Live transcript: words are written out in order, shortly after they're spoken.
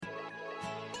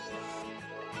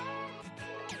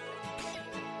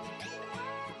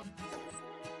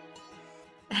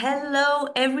Hello,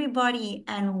 everybody,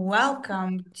 and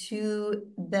welcome to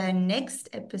the next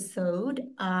episode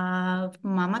of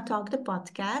Mama Talk, the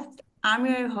podcast. I'm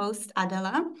your host,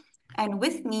 Adela, and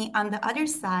with me on the other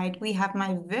side, we have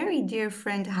my very dear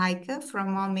friend Heike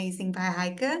from Amazing by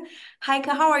Heike. Heike,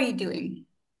 how are you doing?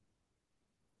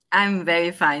 I'm very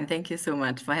fine. Thank you so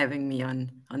much for having me on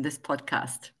this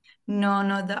podcast.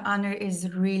 No, the honor is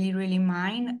really, really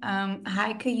mine.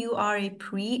 Heike, you are a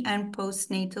pre and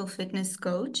postnatal fitness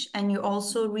coach, and you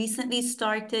also recently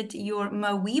started your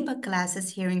Mawiba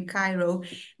classes here in Cairo.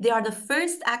 They are the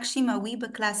first actually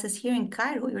Mawiba classes here in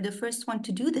Cairo. You're the first one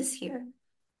to do this here.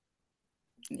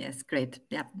 Yes, great.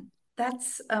 Yeah.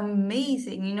 That's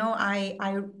amazing.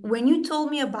 When you told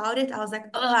me about it, I was like,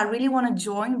 oh, I really want to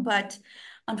join, but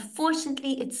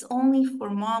unfortunately, it's only for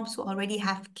moms who already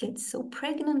have kids. So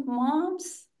pregnant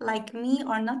moms like me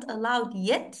are not allowed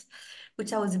yet,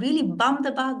 which I was really bummed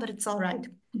about, but it's all right.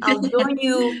 I'll join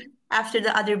you after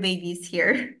the other babies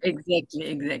here. Exactly,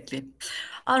 exactly.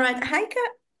 All right, Heike,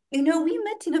 we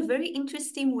met in a very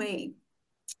interesting way.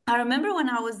 I remember when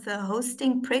I was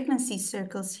hosting pregnancy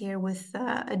circles here with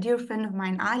a dear friend of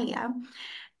mine, Alia,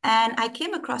 and I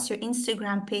came across your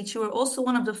Instagram page. You were also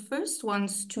one of the first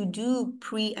ones to do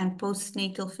pre and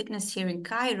postnatal fitness here in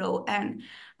Cairo. And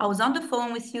I was on the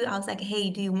phone with you. I was like, hey,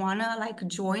 do you wanna like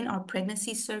join our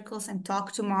pregnancy circles and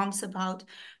talk to moms about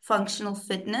functional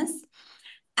fitness?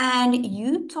 And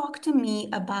you talked to me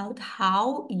about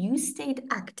how you stayed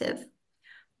active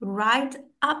right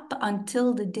up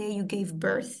until the day you gave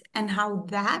birth and how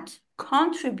that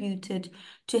contributed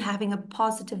to having a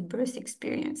positive birth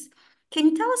experience. Can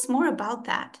you tell us more about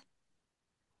that?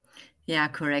 Yeah,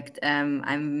 correct.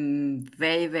 I'm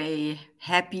very, very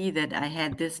happy that I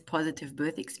had this positive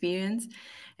birth experience.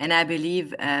 And I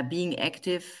believe being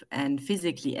active and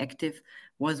physically active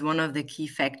was one of the key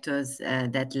factors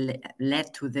that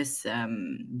led to this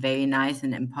very nice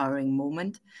and empowering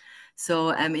moment.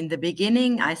 So, in the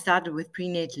beginning, I started with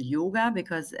prenatal yoga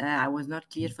because I was not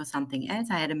cleared for something else.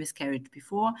 I had a miscarriage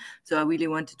before, so I really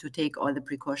wanted to take all the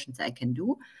precautions I can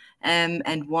do.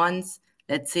 And once,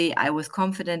 let's say, I was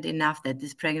confident enough that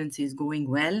this pregnancy is going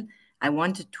well, I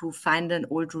wanted to find an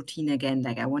old routine again.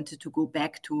 Like I wanted to go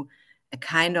back to a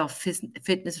kind of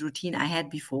fitness routine I had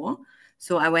before.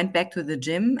 So I went back to the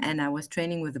gym and I was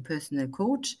training with a personal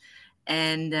coach.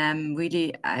 And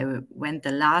really, I went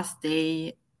the last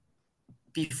day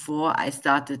before I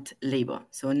started labor.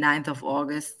 So 9th of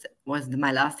August was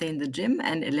my last day in the gym,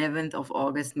 and 11th of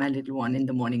August, my little one in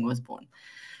the morning was born.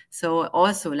 So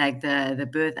also like the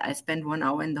birth, I spent 1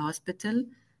 hour in the hospital.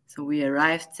 So we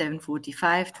arrived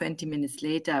 7:45, 20 minutes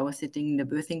later, I was sitting in the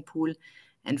birthing pool,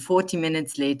 and 40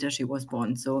 minutes later, she was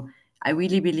born. So I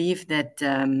really believe that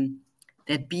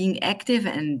that being active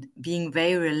and being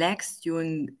very relaxed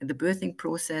during the birthing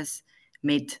process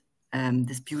made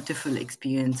this beautiful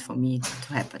experience for me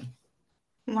to happen.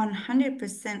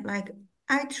 100%. Like,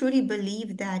 I truly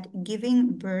believe that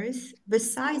giving birth,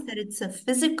 besides that it's a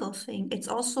physical thing, it's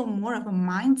also more of a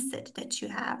mindset that you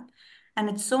have. And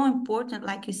it's so important,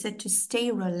 like you said, to stay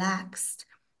relaxed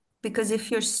because if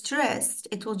you're stressed,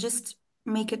 it will just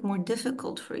make it more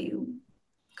difficult for you,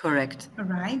 Correct.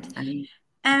 right?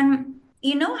 Um,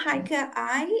 And Heike,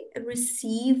 I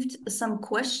received some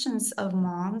questions of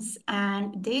moms,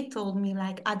 and they told me,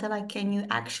 like, Adela, can you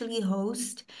actually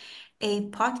host a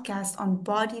podcast on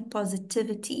body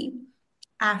positivity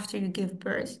after you give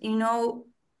birth?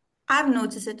 I've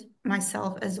noticed it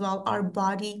myself as well. Our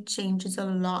body changes a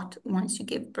lot once you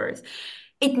give birth.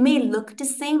 It may look the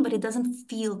same, but it doesn't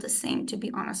feel the same, to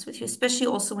be honest with you, especially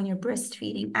also when you're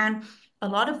breastfeeding. And a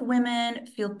lot of women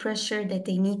feel pressure that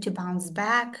they need to bounce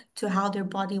back to how their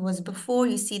body was before.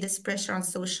 You see this pressure on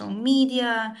social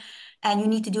media, and you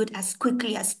need to do it as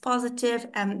quickly as positive.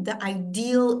 And the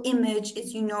ideal image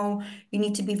is, you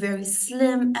need to be very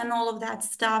slim and all of that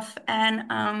stuff.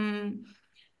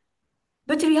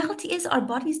 But the reality is, our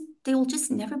bodies, they will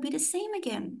just never be the same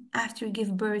again after we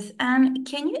give birth. And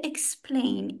can you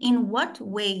explain in what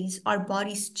ways our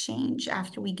bodies change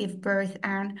after we give birth?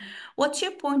 And what's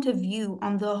your point of view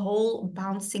on the whole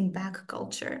bouncing back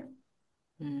culture?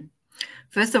 mm.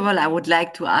 First of all, I would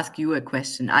like to ask you a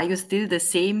question. Are you still the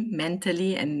same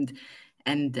mentally and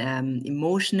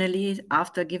emotionally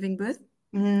after giving birth?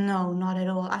 No, not at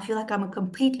all. I feel like I'm a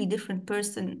completely different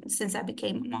person since I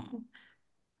became a mom.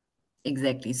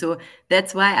 Exactly. So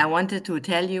that's why I wanted to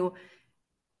tell you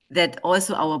that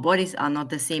also our bodies are not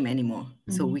the same anymore.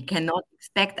 So Mhm. we cannot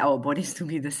expect our bodies to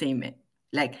be the same.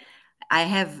 Like I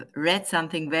have read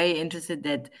something very interesting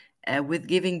that with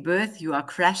giving birth, you are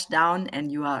crushed down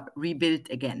and you are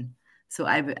rebuilt again. So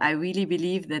I really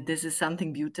believe that this is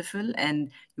something beautiful,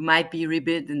 and you might be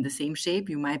rebuilt in the same shape,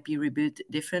 you might be rebuilt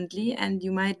differently, and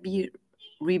you might be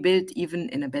rebuilt even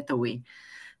in a better way.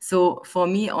 So for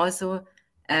me also,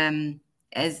 um,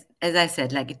 as I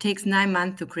said, like it takes 9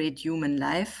 months to create human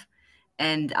life,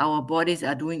 and our bodies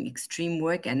are doing extreme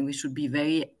work, and we should be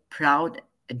very proud,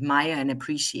 admire, and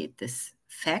appreciate this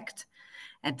fact.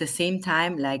 At the same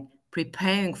time, like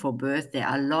preparing for birth, there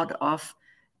are a lot of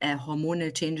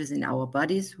hormonal changes in our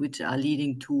bodies, which are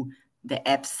leading to the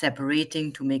abs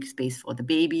separating to make space for the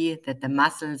baby, that the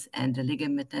muscles and the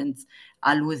ligaments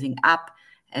are losing up,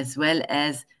 as well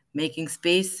as making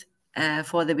space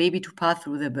for the baby to pass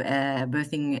through the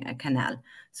birthing canal.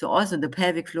 So also the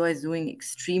pelvic floor is doing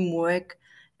extreme work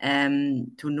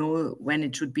to know when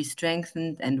it should be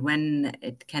strengthened and when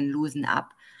it can loosen up.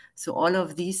 So all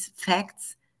of these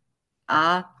facts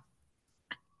are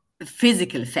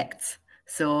physical facts.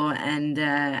 So, and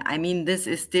I mean, this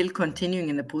is still continuing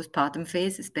in the postpartum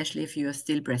phase, especially if you are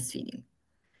still breastfeeding.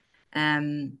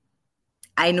 Um,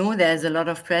 I know there's a lot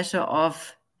of pressure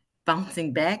of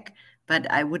bouncing back,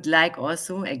 but I would like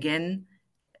also, again,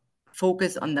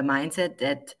 focus on the mindset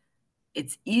that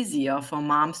it's easier for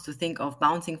moms to think of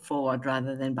bouncing forward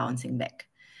rather than bouncing back.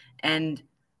 And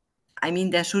I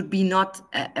mean, there should be not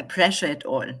a pressure at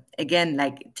all. Again,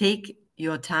 like take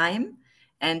your time,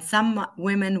 and some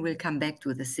women will come back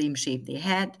to the same shape they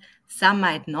had, some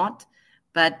might not.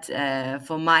 But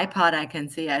for my part, I can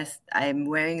say I'm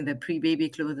wearing the pre baby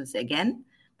clothes again,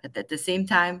 but at the same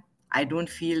time, I don't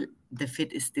feel the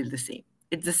fit is still the same.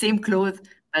 It's the same clothes,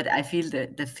 but I feel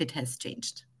that the fit has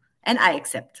changed. And I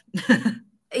accept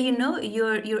You know,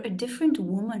 you're a different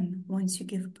woman once you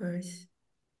give birth. You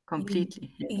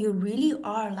completely. Yeah. you really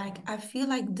are. Like, I feel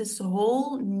like this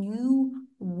whole new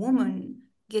woman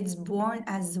gets born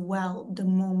as well the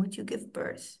moment you give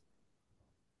birth.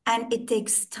 And it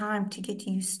takes time to get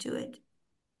used to it,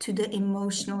 to the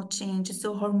emotional changes,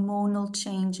 the hormonal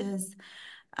changes,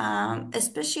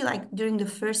 especially like during the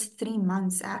first 3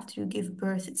 months after you give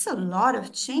birth. It's a lot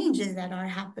of changes that are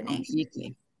happening,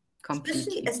 Completely.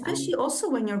 especially Completely. especially also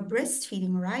when you're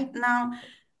breastfeeding, right? Now,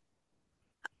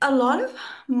 a lot of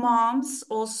moms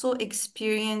also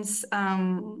experience,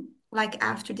 like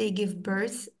after they give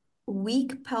birth,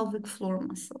 weak pelvic floor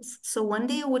muscles. So when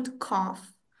they would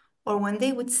cough or when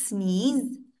they would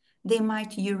sneeze, they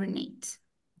might urinate.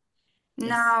 Yes.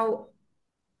 Now,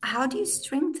 how do you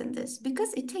strengthen this?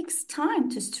 Because it takes time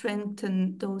to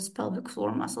strengthen those pelvic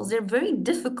floor muscles. They're very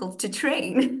difficult to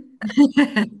train.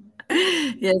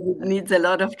 Yes, it needs a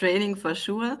lot of training for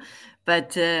sure.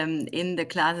 But in the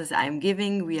classes I'm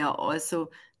giving, we are also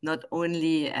not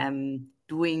only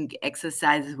doing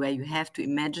exercises where you have to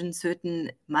imagine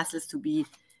certain muscles to be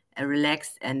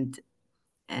relaxed and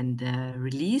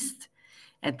released.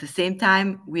 At the same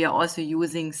time, we are also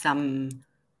using some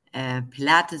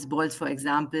Pilates balls, for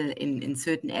example, in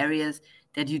certain areas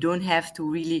that you don't have to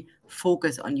really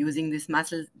focus on using these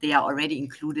muscles. They are already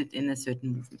included in a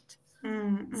certain movement.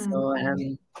 Mm, mm, So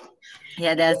mm.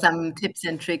 yeah, there are some tips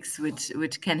and tricks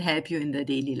which can help you in the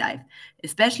daily life,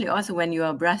 especially also when you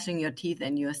are brushing your teeth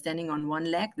and you are standing on one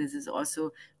leg. This is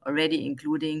also already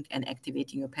including and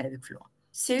activating your pelvic floor.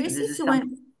 And Seriously, this is so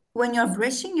something. when you're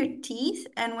brushing your teeth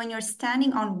and when you're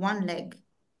standing on one leg.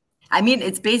 I mean,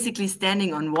 it's basically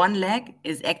standing on one leg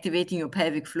is activating your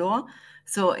pelvic floor.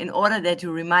 So in order that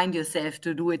you remind yourself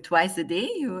to do it twice a day,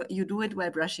 you do it while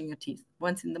brushing your teeth,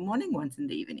 once in the morning, once in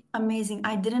the evening. Amazing.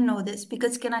 I didn't know this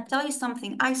because can I tell you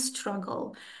something? I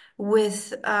struggle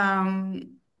with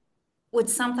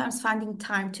sometimes finding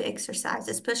time to exercise,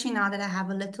 especially now that I have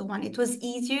a little one. It was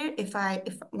easier if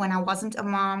when I wasn't a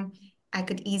mom, I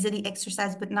could easily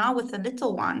exercise, but now with a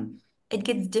little one, it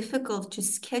gets difficult to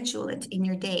schedule it in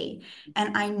your day.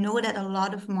 And I know that a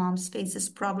lot of moms face this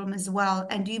problem as well.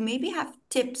 And do you maybe have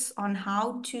tips on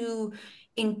how to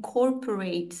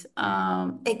incorporate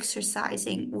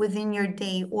exercising within your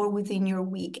day or within your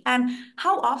week? And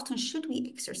how often should we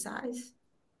exercise?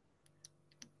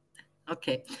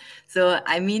 Okay. So,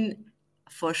 I mean,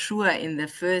 for sure, in the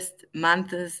first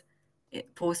months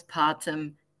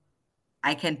postpartum,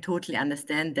 I can totally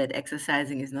understand that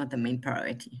exercising is not the main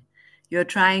priority. You're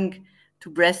trying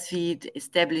to breastfeed,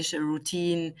 establish a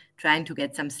routine, trying to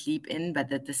get some sleep in,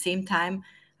 but at the same time,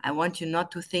 I want you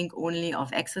not to think only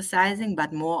of exercising,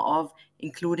 but more of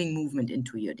including movement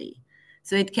into your day.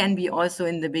 So it can be also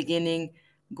in the beginning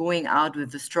going out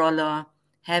with the stroller,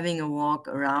 having a walk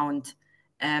around,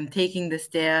 taking the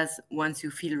stairs once you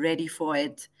feel ready for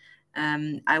it.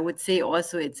 I would say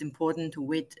also it's important to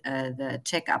wait the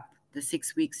checkup, the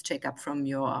 6 weeks checkup from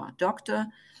your doctor,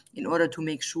 in order to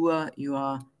make sure you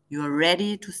are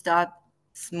ready to start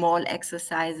small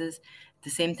exercises. At the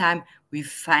same time, we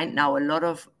find now a lot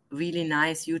of really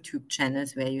nice YouTube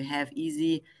channels where you have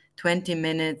easy 20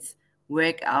 minutes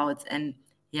workouts. And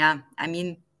yeah, I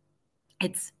mean,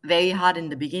 it's very hard in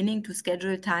the beginning to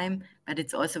schedule time, but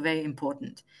it's also very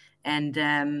important.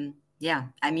 And yeah,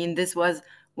 I mean, this was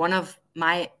one of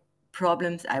my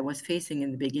problems I was facing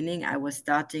in the beginning. I was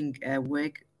starting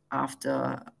work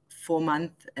after 4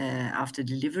 months after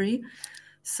delivery.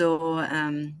 So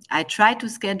I try to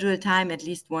schedule time at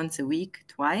least once a week,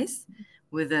 twice,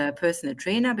 with a personal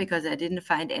trainer because I didn't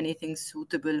find anything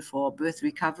suitable for birth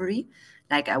recovery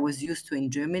like I was used to in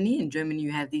Germany. In Germany,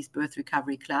 you have these birth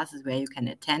recovery classes where you can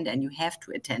attend, and you have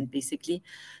to attend basically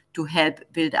to help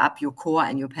build up your core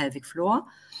and your pelvic floor.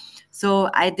 So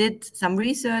I did some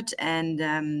research and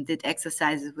did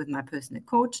exercises with my personal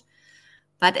coach.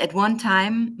 But at one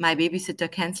time, my babysitter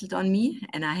canceled on me,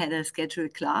 and I had a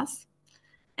scheduled class.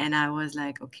 And I was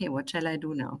like, okay, what shall I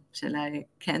do now? Shall I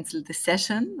cancel the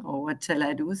session or what shall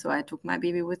I do? So I took my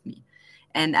baby with me.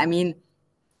 And I mean,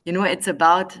 it's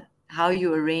about how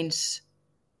you arrange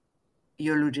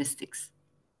your logistics.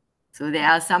 So there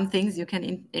are some things you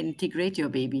can integrate your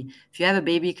baby. If you have a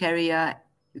baby carrier,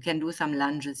 you can do some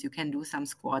lunges, you can do some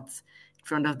squats in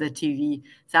front of the TV.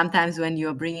 Sometimes when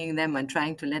you're bringing them and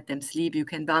trying to let them sleep, you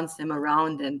can bounce them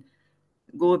around and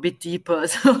go a bit deeper.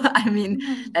 So, I mean,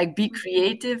 Mhm. like be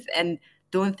creative and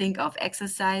don't think of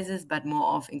exercises, but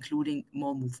more of including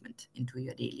more movement into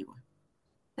your daily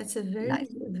That's a very, life.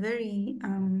 very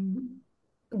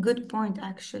good point,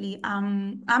 actually.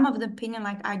 I'm of the opinion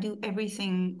like I do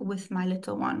everything with my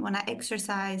little one. When I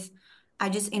exercise, I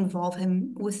just involve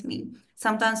him with me.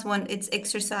 Sometimes when it's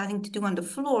exercising to do on the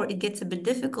floor, it gets a bit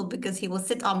difficult because he will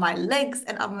sit on my legs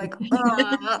and I'm like,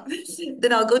 ah.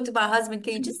 Then I'll go to my husband,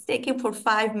 can you just take him for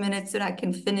 5 minutes so that I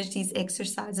can finish these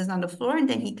exercises on the floor and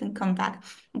then he can come back.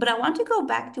 But I want to go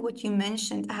back to what you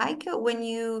mentioned, Heike, when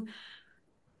you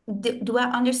do I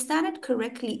understand it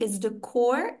correctly? Is the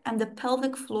core and the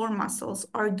pelvic floor muscles,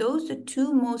 are those the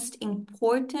two most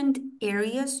important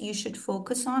areas you should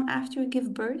focus on after you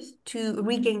give birth to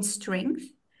regain strength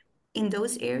in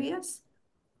those areas?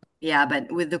 Yeah,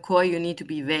 but with the core, you need to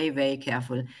be very, very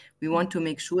careful. We want to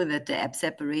make sure that the ab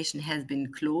separation has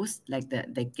been closed, like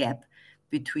the gap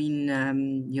between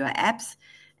your abs.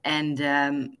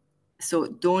 And so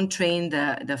don't train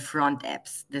the front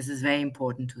abs. This is very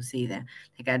important to say there.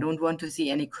 Like, I don't want to see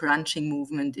any crunching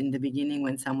movement in the beginning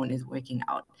when someone is working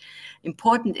out.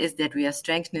 Important is that we are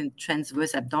strengthening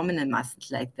transverse abdominal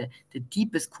muscles, like the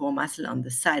deepest core muscle on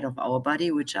the side of our body,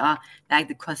 which are like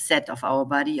the corset of our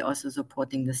body, also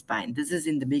supporting the spine. This is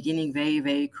in the beginning very,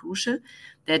 very crucial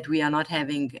that we are not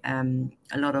having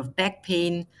a lot of back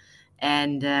pain,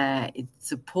 and it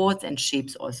supports and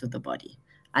shapes also the body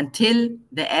until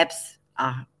the abs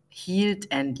are healed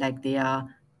and like they are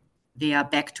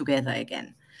back together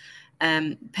again.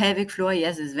 Pelvic floor,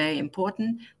 yes, is very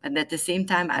important, but at the same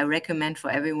time, I recommend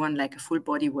for everyone like a full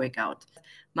body workout.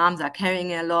 Moms are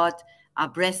carrying a lot,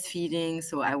 are breastfeeding,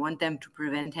 so I want them to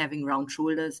prevent having round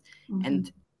shoulders Mm-hmm.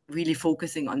 and really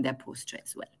focusing on their posture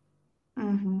as well.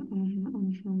 Mm-hmm, mm-hmm,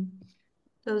 mm-hmm.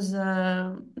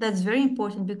 That's very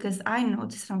important because I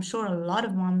noticed, I'm sure a lot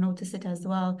of mom notice it as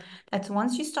well, that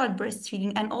once you start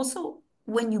breastfeeding and also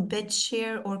when you bed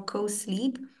share or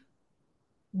co-sleep,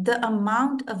 the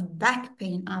amount of back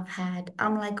pain I've had,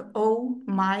 I'm like, oh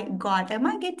my God, am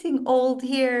I getting old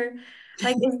here?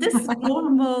 Like, is this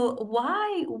normal?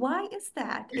 Why is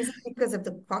that? Is it because of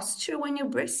the posture when you're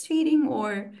breastfeeding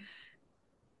or?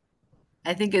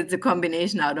 I think it's a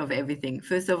combination out of everything.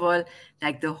 First of all,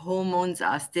 like the hormones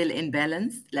are still in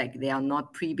balance, like they are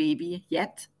not pre-baby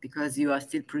yet because you are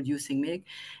still producing milk.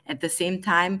 At the same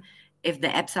time, if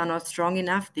the abs are not strong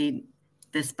enough, the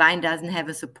spine doesn't have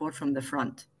a support from the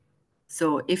front.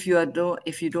 So if you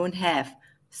don't have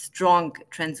strong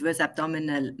transverse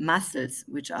abdominal muscles,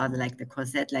 which are like the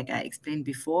corset, like I explained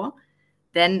before,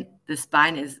 then the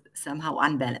spine is somehow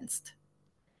unbalanced.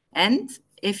 And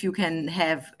if you can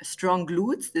have strong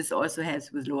glutes, this also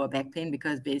helps with lower back pain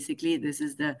because basically this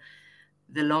is the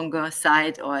longer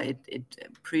side, or it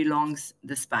prolongs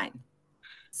the spine.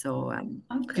 So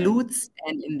Okay. glutes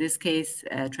and in this case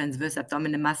transverse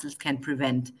abdominal muscles can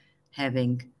prevent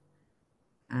having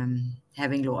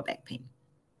lower back pain.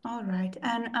 All right.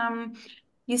 And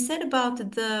you said about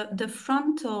the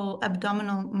frontal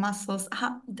abdominal muscles,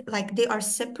 how, like they are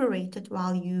separated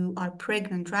while you are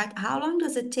pregnant, right? How long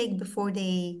does it take before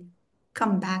they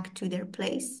come back to their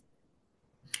place?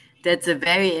 That's a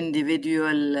very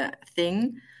individual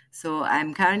thing. So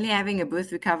I'm currently having a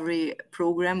birth recovery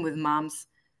program with moms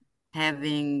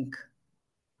having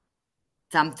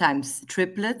sometimes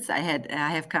triplets. I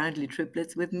have currently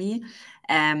triplets with me.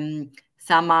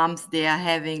 Some moms, they are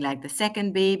having like the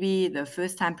second baby, the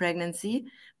first time pregnancy,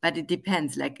 but it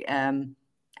depends. Like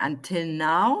until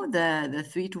now, the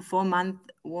 3 to 4 month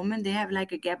woman, they have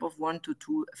like a gap of 1 to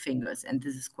 2 fingers, and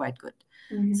this is quite good.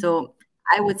 Mhm. So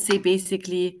I would say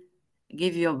basically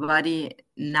give your body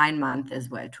 9 months as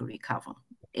well to recover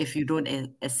if you don't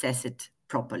assess it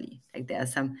properly. Like there are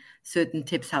some certain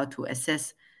tips how to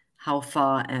assess how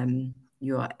far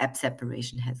your app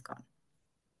separation has gone.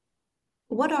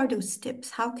 What are those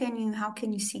tips? How can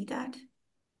you see that?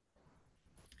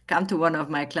 Come to one of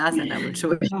my class and I will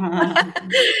show you.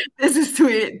 This is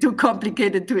too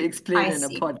complicated to explain I in a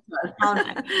see. podcast. All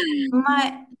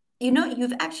right.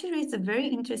 You've actually raised a very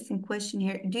interesting question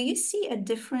here. Do you see a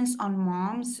difference on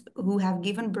moms who have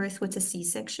given birth with a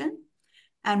C-section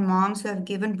and moms who have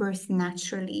given birth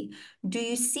naturally? Do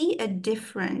you see a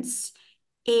difference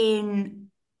in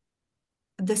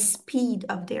the speed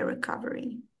of their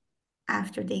recovery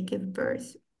after they give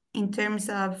birth in terms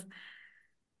of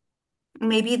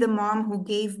maybe the mom who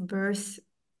gave birth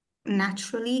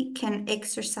naturally can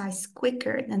exercise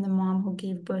quicker than the mom who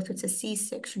gave birth with a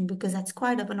C-section because that's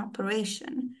quite of an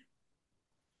operation.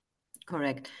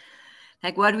 Correct.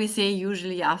 Like what we say,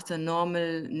 usually after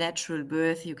normal natural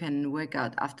birth, you can work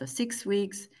out after 6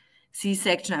 weeks.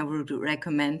 C-section, I would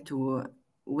recommend to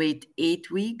wait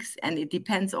 8 weeks, and it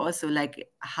depends also like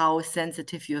how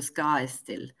sensitive your scar is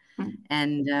still. Mm.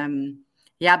 And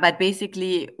yeah, but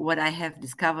basically, what I have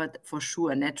discovered for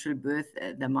sure, natural birth,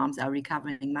 the moms are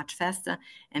recovering much faster,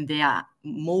 and they are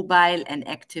mobile and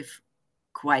active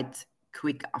quite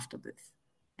quick after birth.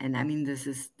 And I mean, this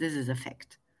is a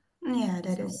fact. Yeah,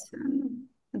 So.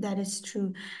 that is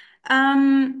true.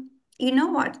 Um, you know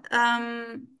what?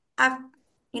 I've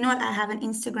you know what? I have an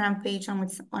Instagram page on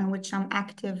which I'm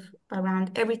active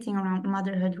around everything around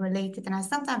motherhood related, and I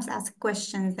sometimes ask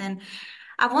questions. And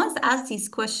I've once asked these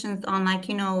questions on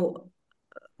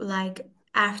like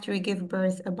after you give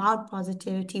birth about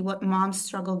positivity, what moms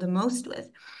struggle the most with.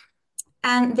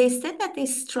 And they said that they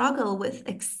struggle with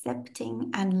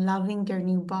accepting and loving their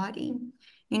new body.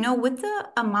 With the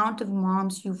amount of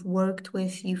moms you've worked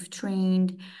with, you've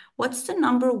trained, what's the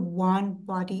number one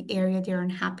body area they're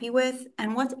unhappy with,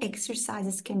 and what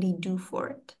exercises can they do for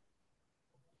it?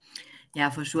 Yeah,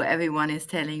 for sure. Everyone is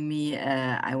telling me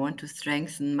I want to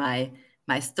strengthen my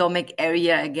stomach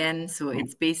area again. So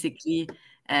it's basically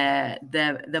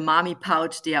the mommy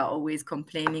pouch they are always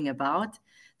complaining about.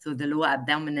 So the lower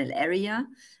abdominal area.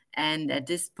 And at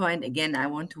this point, again, I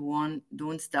want to warn: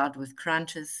 don't start with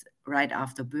crunches right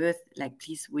after birth. Like,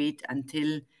 please wait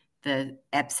until the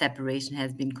ab separation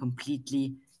has been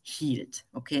completely healed.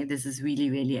 Okay, this is really,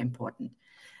 really important.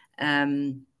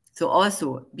 So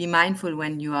also be mindful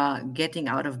when you are getting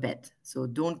out of bed. So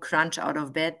don't crunch out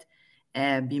of bed.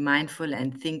 Be mindful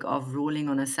and think of rolling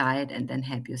on a side and then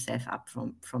help yourself up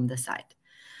from the side.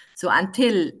 So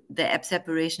until the ab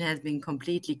separation has been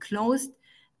completely closed,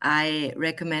 I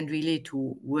recommend really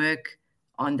to work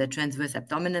on the transverse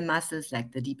abdominal muscles,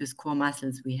 like the deepest core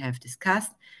muscles we have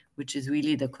discussed, which is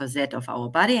really the corset of our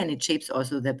body, and it shapes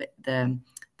also the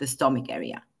stomach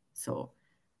area. So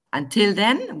until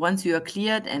then, once you are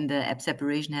cleared and the ab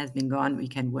separation has been gone, we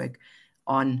can work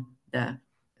on the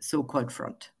so-called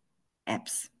front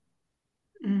abs.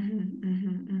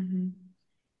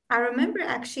 I remember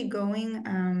actually going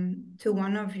to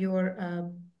one of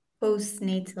your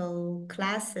postnatal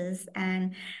classes,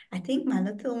 and I think my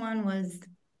little one was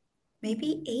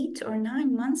maybe 8 or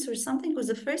 9 months or something. It was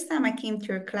the first time I came to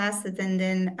your classes, and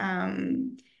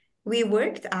then we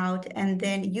worked out, and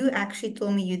then you actually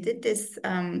told me you did this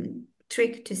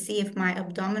trick to see if my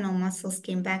abdominal muscles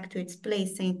came back to its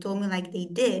place, and you told me like they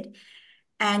did.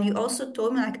 And you also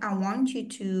told me like I want you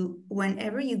to,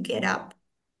 whenever you get up,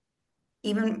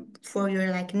 even for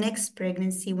your like next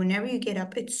pregnancy, whenever you get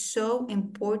up, it's so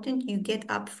important you get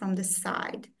up from the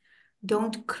side.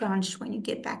 Don't crunch when you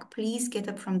get back. Please get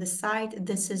up from the side.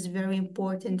 This is very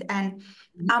important. And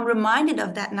I'm reminded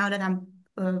of that now that I'm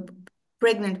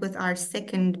pregnant with our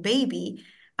second baby.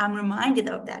 I'm reminded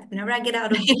of that. Whenever I get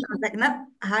out of bed, I was like, no,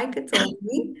 Heike told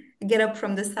me get up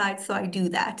from the side. So I do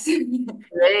that.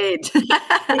 Great.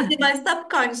 It's in my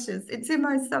subconscious. It's in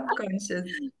my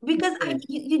subconscious because Great.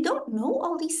 you don't know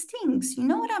all these things. You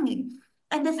know what I mean?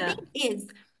 And the thing Yeah. is,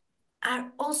 I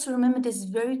also remember this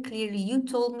very clearly. You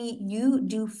told me you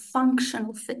do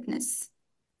functional fitness.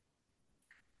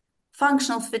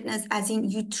 Functional fitness, as in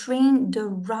you train the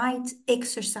right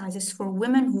exercises for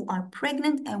women who are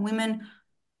pregnant and women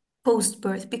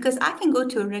post-birth because I can go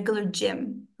to a regular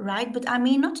gym, right? But I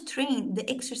may not train the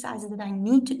exercises that I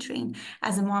need to train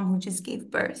as a mom who just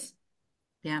gave birth,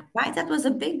 Yeah. right? That was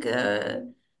a very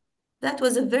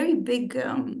big,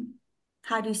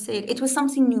 how do you say it? It was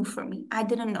something new for me. I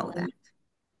didn't know that.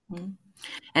 Mhm.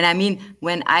 And I mean,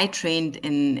 when I trained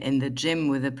in the gym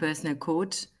with a personal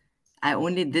coach, I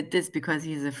only did this because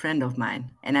he's a friend of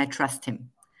mine and I trust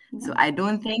him. So Yeah. I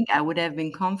don't think I would have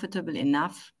been comfortable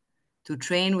enough to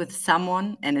train with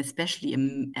someone, and especially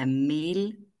a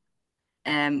male,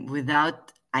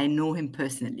 without I know him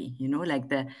personally. You know, like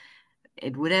the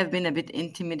it would have been a bit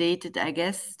intimidated, I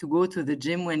guess, to go to the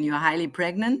gym when you're highly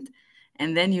pregnant,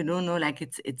 and then you don't know, like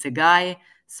it's a guy.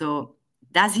 So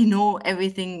does he know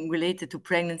everything related to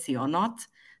pregnancy or not?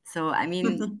 So I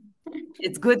mean,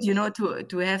 it's good,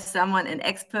 to have someone, an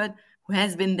expert who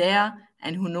has been there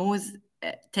and who knows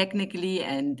technically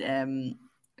and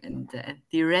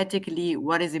theoretically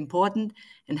what is important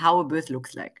and how a birth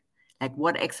looks like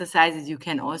what exercises you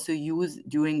can also use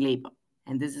during labor.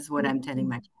 And this is what I'm telling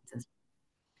my clients.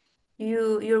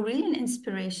 You're really an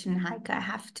inspiration, Heike. I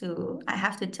have to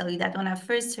tell you that when I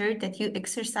first heard that you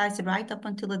exercised right up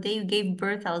until the day you gave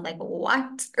birth, I was like,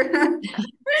 what?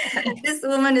 This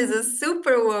woman is a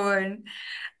superwoman.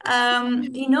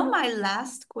 My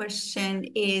last question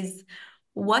is,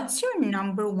 what's your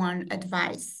number one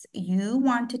advice you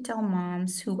want to tell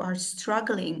moms who are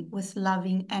struggling with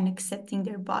loving and accepting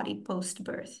their body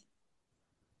post-birth?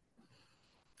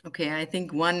 Okay, I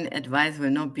think one advice will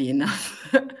not be enough.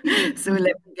 So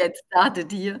let me get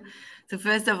started here. So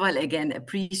first of all, again,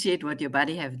 appreciate what your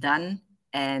body have done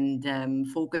and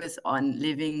focus on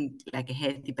living like a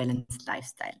healthy, balanced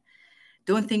lifestyle.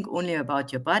 Don't think only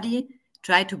about your body.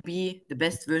 Try to be the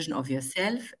best version of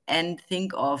yourself and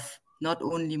think of not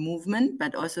only movement,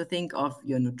 but also think of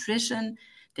your nutrition,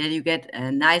 that you get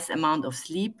a nice amount of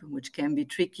sleep, which can be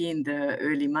tricky in the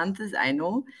early months, I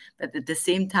know, but at the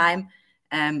same time,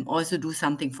 also do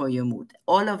something for your mood.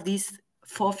 All of these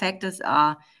four factors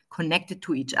are connected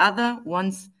to each other.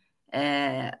 Once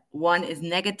one is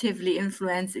negatively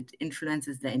influenced, it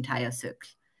influences the entire circle.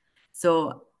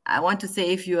 So I want to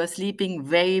say if you are sleeping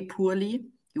very poorly,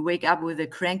 you wake up with a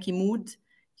cranky mood,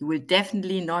 you will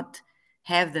definitely not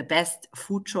have the best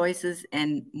food choices,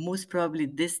 and most probably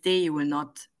this day you will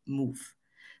not move.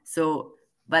 So,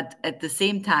 but at the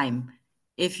same time,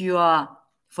 if you are,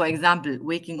 for example,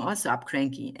 waking also up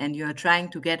cranky and you are trying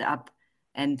to get up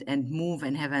and move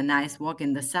and have a nice walk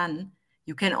in the sun,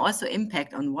 you can also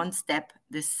impact on one step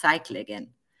this cycle again.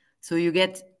 So you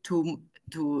get to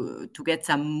get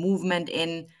some movement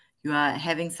in, you are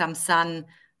having some sun.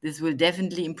 This will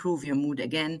definitely improve your mood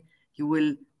again. You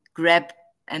will grab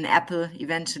an apple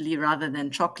eventually rather than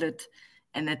chocolate,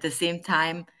 and at the same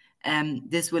time,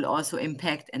 this will also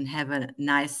impact and have a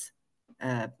nice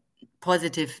uh,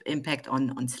 positive impact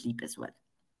on sleep as well.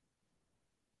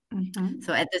 Mhm.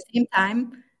 So at the same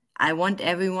time, I want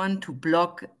everyone to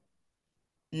block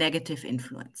negative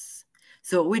influence.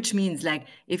 So, which means like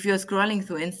if you're scrolling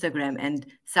through Instagram and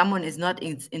someone is not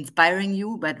inspiring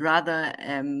you, but rather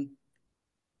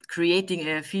creating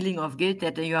a feeling of guilt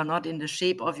that you are not in the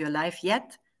shape of your life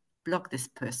yet, block this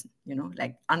person,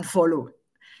 like unfollow.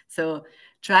 So,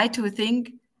 try to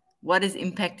think what is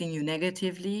impacting you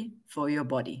negatively for your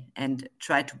body and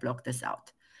try to block this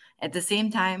out. At the same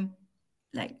time,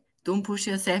 like don't push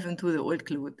yourself into the old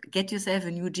clothes. Get yourself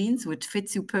a new jeans which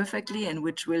fits you perfectly and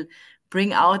which will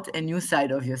bring out a new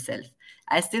side of yourself.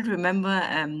 I still remember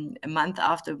a month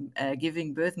after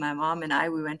giving birth, my mom and I,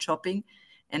 we went shopping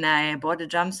and I bought a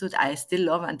jumpsuit I still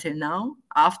love until now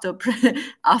after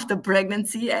after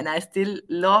pregnancy, and I still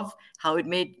love how it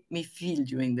made me feel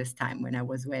during this time when I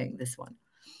was wearing this one.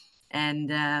 And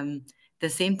the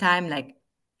same time, like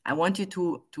I want you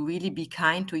to really be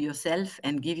kind to yourself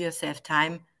and give yourself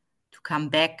time to come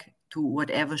back to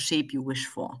whatever shape you wish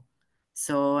for.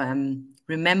 So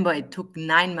remember, it took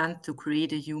 9 months to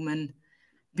create a human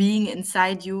being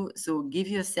inside you. So give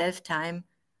yourself time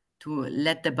to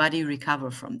let the body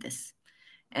recover from this.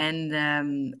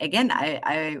 And again,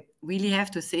 I really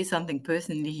have to say something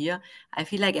personally here. I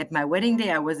feel like at my wedding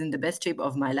day, I was in the best shape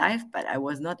of my life, but I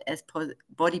was not as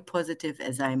body positive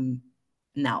as I'm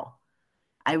now.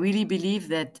 I really believe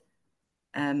that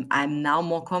I'm now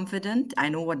more confident. I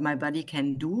know what my body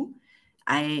can do.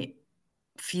 I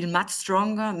feel much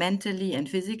stronger mentally and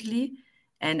physically.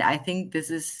 And I think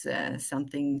this is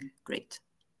something great.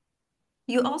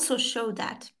 You also show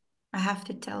that, I have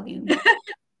to tell you.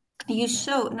 You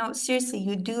show, no, seriously,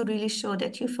 you do really show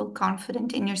that you feel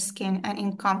confident in your skin and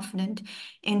in confident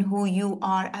in who you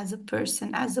are as a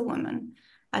person, as a woman.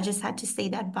 I just had to say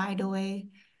that, by the way.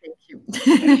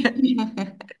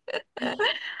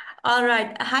 All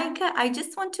right, Heike, I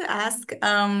just want to ask,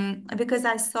 because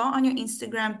I saw on your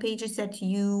Instagram pages that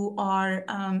you are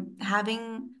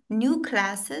having new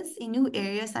classes in new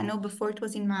areas. I know before it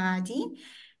was in Maadi,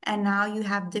 and now you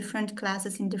have different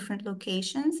classes in different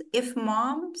locations. If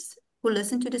moms who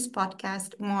listen to this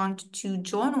podcast want to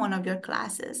join one of your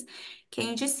classes, can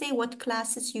you just say what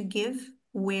classes you give,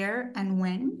 where, and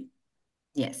when?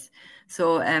 Yes.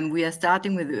 So we are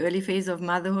starting with the early phase of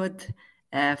motherhood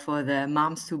for the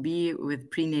moms to be with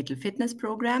prenatal fitness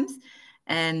programs,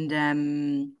 and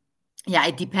yeah,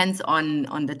 it depends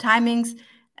on the timings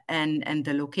and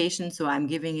the location. So I'm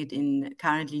giving it in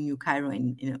currently New Cairo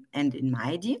and in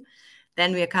Maidi.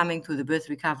 Then we are coming to the birth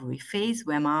recovery phase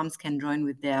where moms can join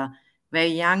with their very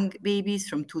young babies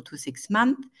from 2 to 6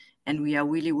 months. And we are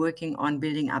really working on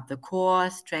building up the core,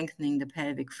 strengthening the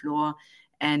pelvic floor.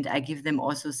 And I give them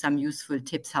also some useful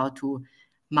tips how to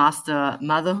master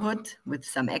motherhood with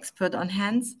some expert on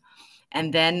hands.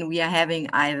 And then we are having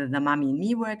either the mommy and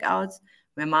me workouts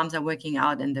where moms are working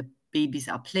out and the babies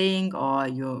are playing, or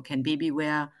you can baby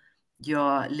wear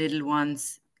your little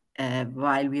ones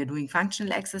while we are doing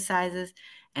functional exercises.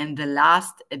 And the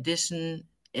last addition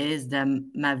is the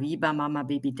Maviba Mama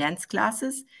Baby Dance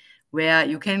classes, where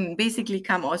you can basically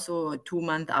come also 2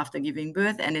 months after giving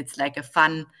birth, and it's like a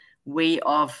fun way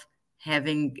of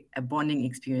having a bonding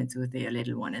experience with your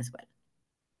little one as well.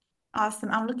 Awesome.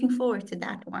 I'm looking forward to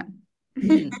that one.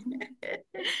 Mhm.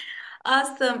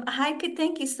 Awesome. Heike,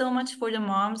 thank you so much for the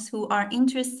moms who are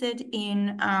interested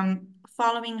in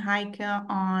following Heike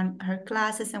on her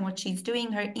classes and what she's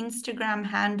doing. Her Instagram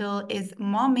handle is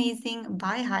Momazing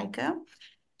by Heike.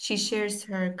 She shares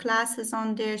her classes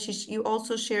on there. You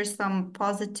also share some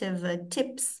positive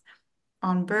tips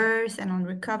on birth and on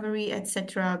recovery,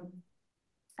 etc.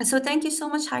 So thank you so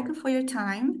much, Heike, for your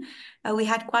time. We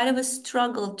had quite of a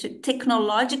struggle to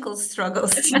technological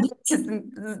struggles to get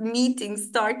this meeting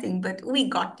starting, but we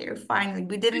got there finally.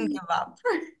 We didn't give up.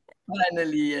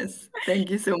 Finally, yes.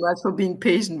 Thank you so much for being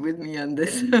patient with me on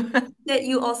this. That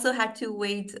you also had to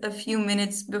wait a few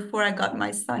minutes before I got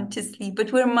my son to sleep,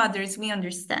 but we're mothers, we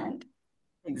understand.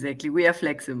 Exactly. We are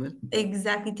flexible.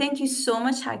 Exactly. Thank you so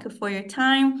much, Heike, for your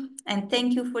time. And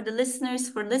thank you for the listeners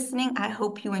for listening. I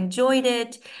hope you enjoyed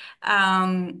it.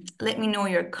 Let me know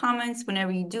your comments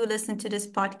whenever you do listen to this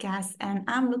podcast. And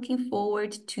I'm looking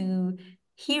forward to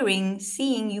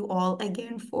seeing you all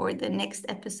again for the next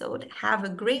episode. Have a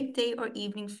great day or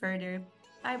evening further.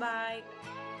 Bye bye.